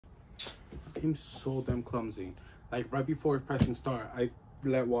I'm so damn clumsy. Like right before pressing start, I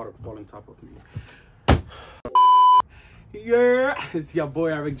let water fall on top of me. Yeah, it's your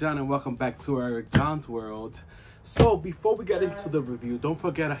boy Erick Jhon, and welcome back to Erick Jhon's world. So before we get into the review, don't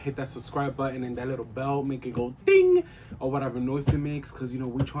forget to hit that subscribe button and that little bell, make it go ding or whatever noise it makes, because you know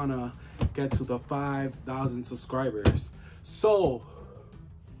we're trying to get to the 5,000 subscribers. So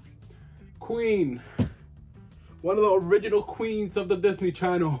Queen, one of the original queens of the Disney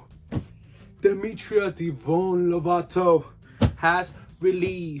Channel, Demi Lovato, has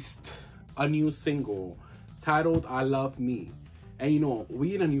released a new single titled I Love Me. And you know,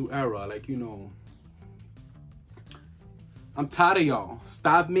 we in a new era, like, you know, I'm tired of y'all.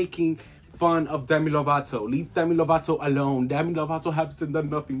 Stop making fun of Demi Lovato. Leave Demi Lovato alone. Demi Lovato hasn't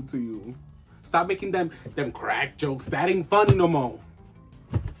done nothing to you. Stop making them crack jokes. That ain't funny no more.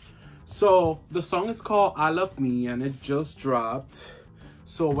 So the song is called I Love Me and it just dropped.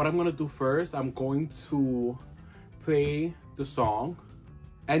 So what I'm gonna do first, I'm going to play the song.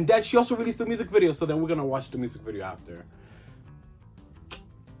 And then she also released the music video, so then we're gonna watch the music video after.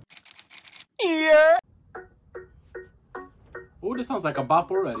 Yeah. Oh, this sounds like a bop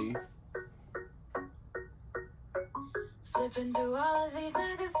already. Flipping through all of these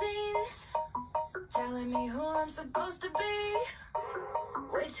magazines, telling me who I'm supposed to be.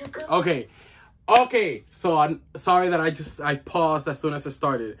 Okay, so I'm sorry that I paused as soon as it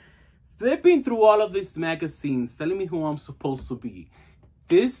started. Flipping through all of these magazines, telling me who I'm supposed to be.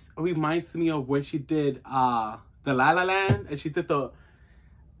 This reminds me of when she did the La La Land, and she did the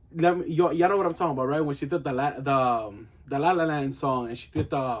y'all know what I'm talking about, right? When she did the La La Land song, and she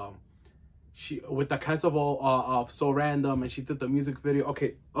did with the kinds of So Random, and she did the music video.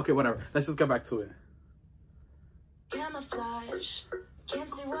 Okay, whatever. Let's just get back to it. Camouflage.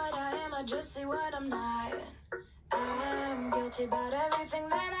 Can't see what I am, I just see what I'm not. I'm guilty about everything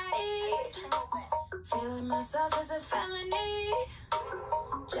that I eat. Feeling myself is a felony.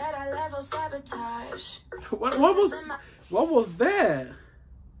 Jedi level sabotage. What was that?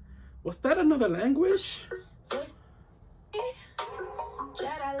 Was that another language?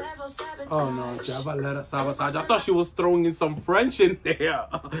 Jedi level sabotage. Oh no, Jedi level sabotage. I thought she was throwing in some French in there.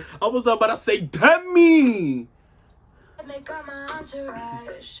 I was about to say Demi. Make up my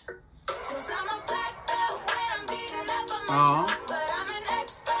entourage. 'Cause I'm a black belt when I'm beating up on myself. But I'm an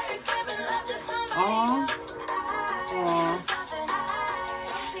expert at giving love to somebody else.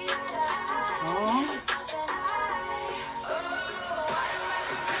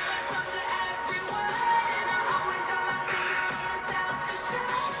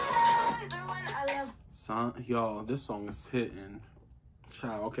 Y'all, this song is hitting.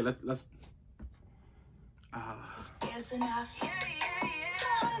 Child, okay, let's Is enough.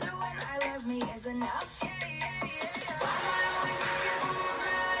 Wonder when I love me is enough. Why am I always looking for a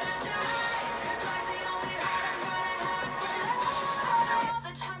ride or die? 'Cause mine's the only heart I'm gonna have for love. All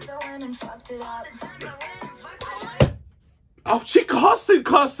the times I went and fucked it up. Oh, she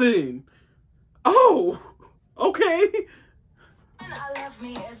cussing. Oh, okay. I love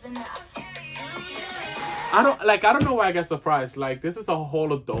me is enough. I don't know why I get surprised. Like, this is a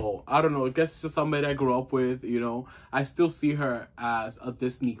whole adult. I don't know. I guess it's just somebody I grew up with, you know. I still see her as a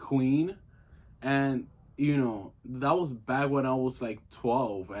Disney queen. And, you know, that was back when I was like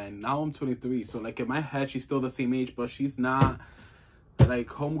 12. And now I'm 23. So, like, in my head, she's still the same age. But she's not. Like,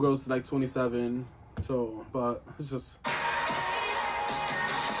 homegirl's like 27. So, but it's just...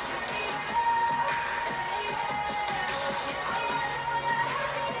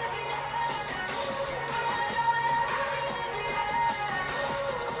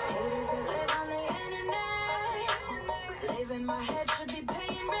 My head should be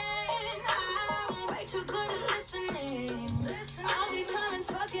paying rent. I'm way too good at listening. All these comments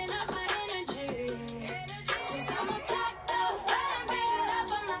fucking up my energy. 'Cause I'm a black belt when I'm beating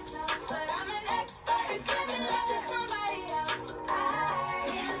up on myself. But I'm an expert at giving love to somebody else. I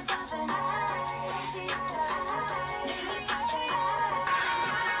need something.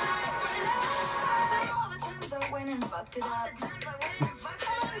 All the times I went and fucked it up.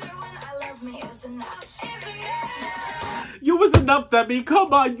 Wonder when I love me is enough. You was enough, Demi.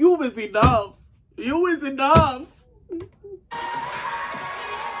 Come on, you was enough. You was enough.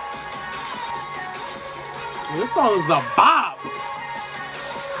 This song is a bop.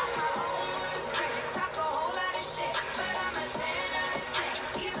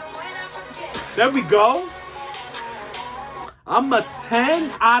 There we go. I'm a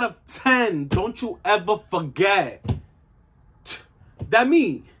 10 out of 10. Don't you ever forget.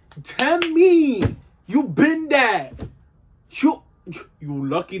 Demi, you been there. You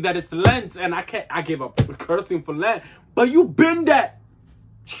lucky that it's Lent and I gave up cursing for Lent, but you been that.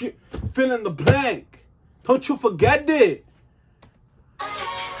 Fill in the blank. Don't you forget it.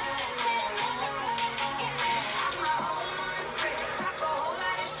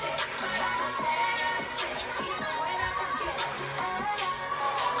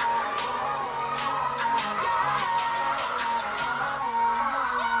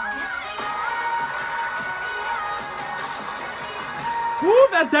 Woo,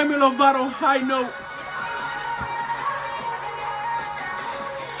 that Demi Lovato high note.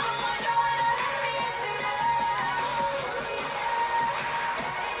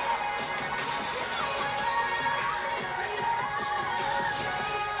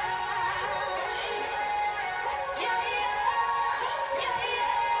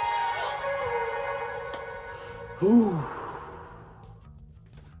 Ooh.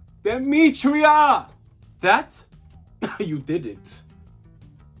 Demetria! That? You did it.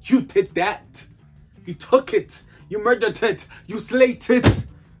 You did that. You took it. You murdered it. You slayed it.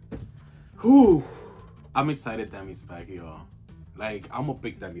 Ooh. I'm excited Demi's back, y'all. Like, I'm a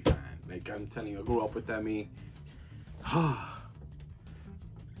big Demi fan. Like, I'm telling you, I grew up with Demi.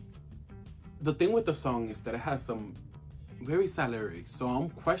 The thing with the song is that it has some very sad lyrics. So I'm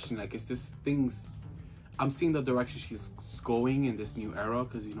questioning, like, is this things... I'm seeing the direction she's going in this new era.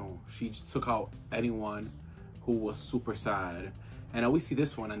 Because, you know, she took out anyone who was super sad. And I always see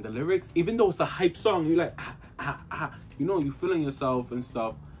this one. And the lyrics, even though it's a hype song, you're like, you know, you feeling yourself and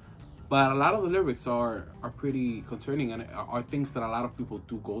stuff. But a lot of the lyrics are pretty concerning and are things that a lot of people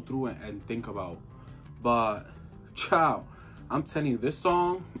do go through and think about. But, ciao, I'm telling you, this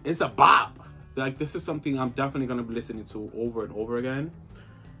song is a bop. Like, this is something I'm definitely going to be listening to over and over again.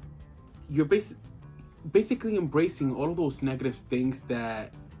 You're basically embracing all of those negative things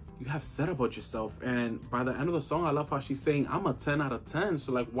that you have said about yourself. And by the end of the song, I love how she's saying, I'm a 10 out of 10.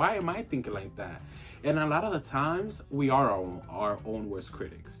 So, like, why am I thinking like that? And a lot of the times, we are our own worst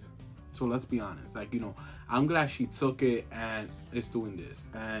critics. So let's be honest. Like, you know, I'm glad she took it and is doing this.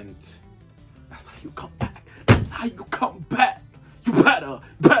 And that's how you come back. That's how you come back. You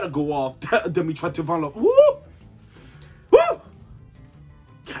better go off. Demi Lovato. Woo! Woo!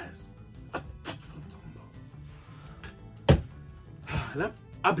 Yes. That's what I'm talking about.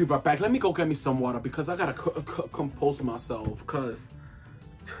 I'll be right back. Let me go get me some water because I gotta compose myself. Because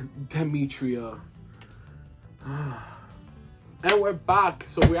Demetria. And we're back.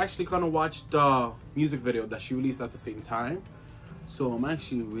 So we're actually gonna watch the music video that she released at the same time. So I'm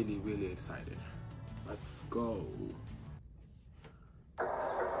actually really, really excited. Let's go.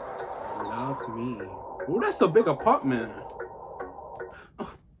 Love me. Oh, that's the big apartment.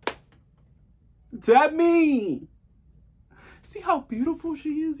 Oh. Demi! See how beautiful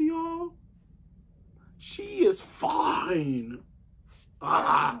she is, y'all? She is fine.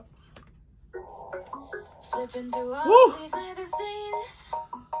 Ah. Flipping through all these magazines,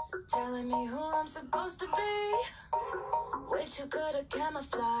 telling me who I'm supposed to be. Way too good at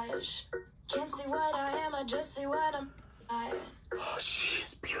camouflage. Can't see what I am, I just see what I'm like. Oh,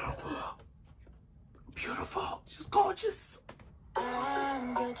 she's beautiful. Beautiful. She's gorgeous.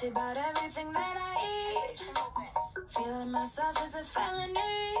 I'm guilty about everything that I eat. Feeling myself is a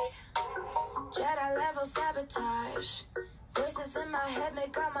felony. Jedi level sabotage. Voices in my head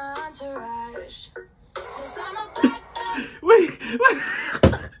make up my entourage. Cause I'm a black belt. Wait.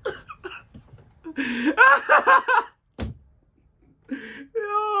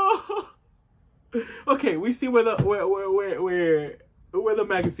 Okay, we see where the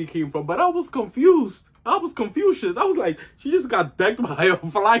magazine came from, but I was confused. I was Confucius. I was like, she just got decked by a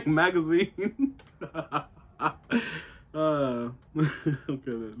flying magazine. Okay,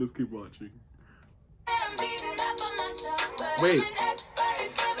 let's keep watching. Wait.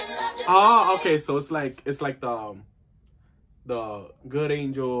 Oh, okay. So it's like the good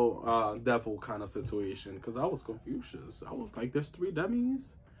angel, devil kind of situation. Because I was Confucius. I was like, there's 3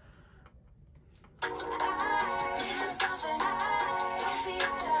 Demis.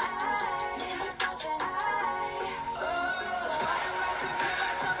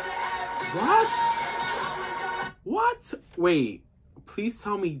 What? Wait. Please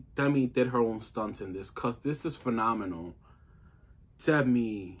tell me Demi did her own stunts in this, because this is phenomenal.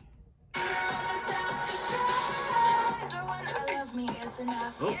 Demi.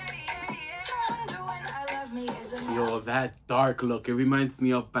 Oh. Yo, that dark look. It reminds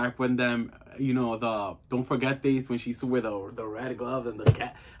me of back when them, you know, the Don't Forget days when she used to wear the red glove and the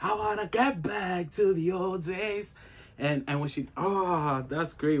cat. I wanna get back to the old days. And when she,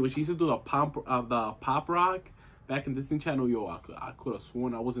 that's great. When she used to do the pop rock back in Disney Channel, yo, I could have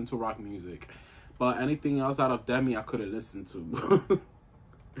sworn I was into rock music. But anything else out of Demi, I couldn't listen to.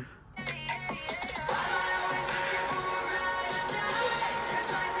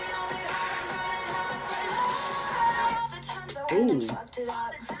 Ooh.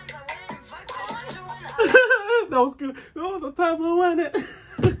 That was good. All the time I want it.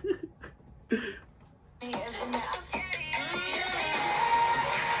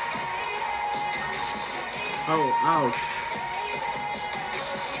 Oh, ouch.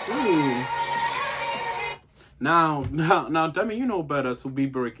 Ooh. Now, Demi, you know better to be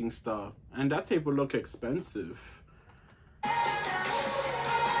breaking stuff. And that tape will look expensive.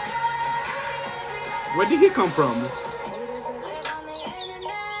 Where did he come from?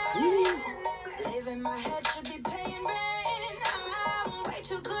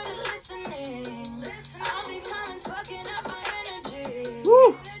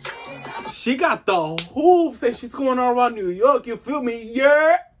 Woo. She got the hoops and she's going all around New York. You feel me?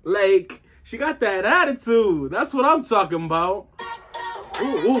 Yeah. Like, she got that attitude. That's what I'm talking about.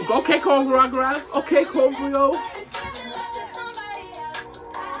 Ooh, okay, choreograph. Okay, choreo.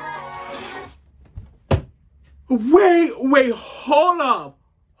 Wait, hold up.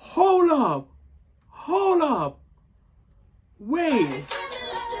 Wait,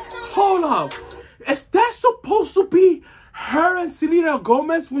 hold up. Is that supposed to be her and Selena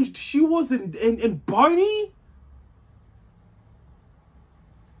Gomez when she was in Barney?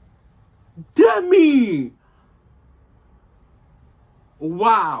 Demi!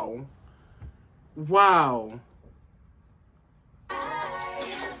 Wow.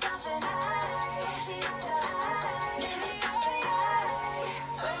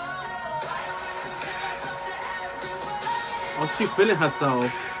 Oh, she feeling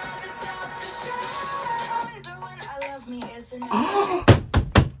herself.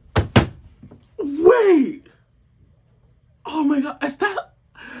 Wait! Oh my God, is that...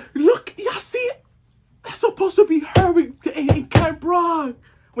 Look, y'all see it? That's supposed to be her in Camp Rock.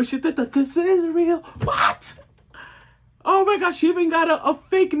 When she did the This Is Real. What? Oh my God, she even got a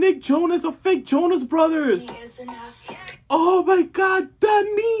fake Nick Jonas, a fake Jonas Brothers. Oh my God,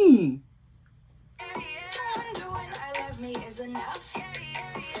 Demi!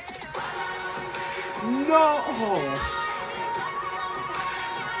 No!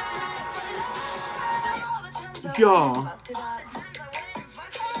 Yo.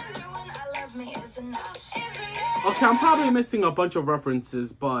 Okay, I'm probably missing a bunch of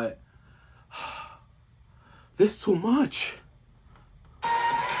references, but this is too much.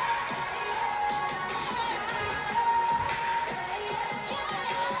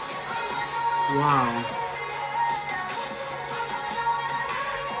 Wow.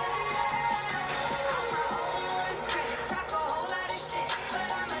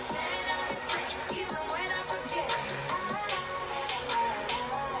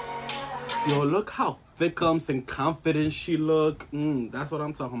 Yo, look how thickums and confident she look. That's what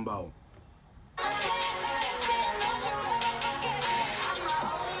I'm talking about.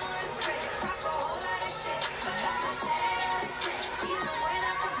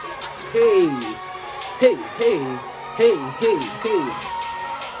 Hey.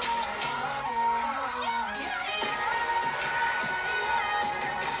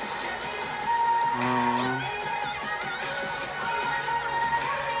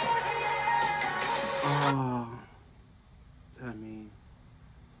 Demi.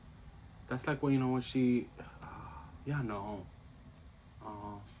 That's like when, you know, when she... yeah, no.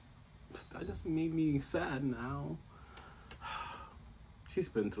 That just made me sad now. She's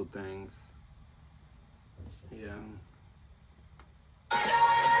been through things. Yeah.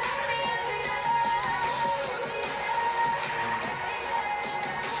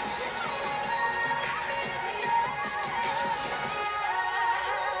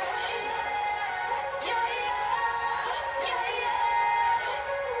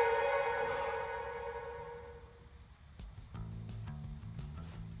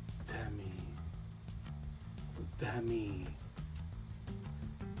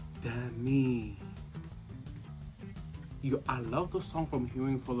 Demi. I love the song from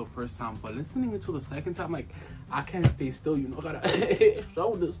hearing for the first time, but listening it to the second time, like, I can't stay still. You know, gotta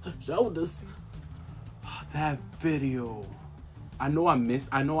show this. That video. I know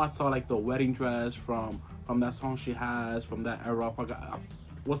I saw like the wedding dress from that song she has from that era. I forgot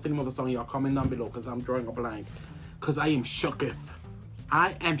what's the name of the song. Y'all comment down below because I'm drawing a blank. Cause I am shooketh.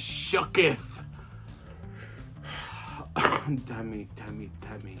 Demi.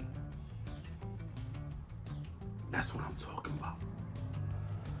 That's what I'm talking about.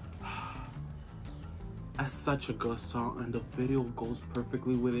 That's such a good song, and the video goes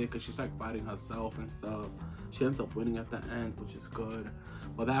perfectly with it because she's like fighting herself and stuff. She ends up winning at the end, which is good.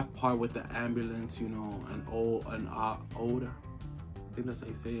 But that part with the ambulance, you know, and older, I think that's how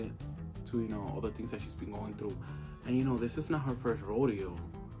you say it, to, you know, all the things that she's been going through. And, you know, this is not her first rodeo.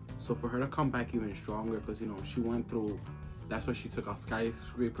 So for her to come back even stronger, because, you know, she went through That's why she took out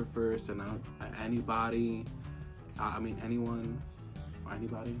Skyscraper first, and now Anybody. I mean, Anyone or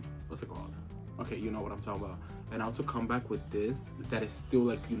Anybody. What's it called? Okay, you know what I'm talking about. And now to come back with this, that is still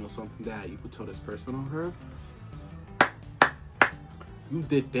like, you know, something that you could tell this person on her. You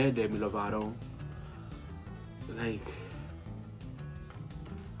did that, Demi Lovato. Like,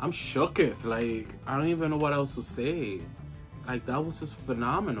 I'm shooketh. Like, I don't even know what else to say. Like, that was just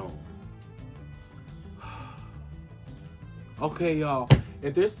phenomenal. Okay, y'all.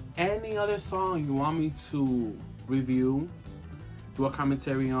 If there's any other song you want me to review, do a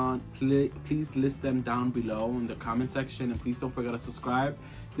commentary on, please list them down below in the comment section. And please don't forget to subscribe.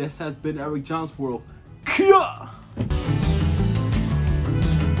 This has been Erick Jhon's World. Kia!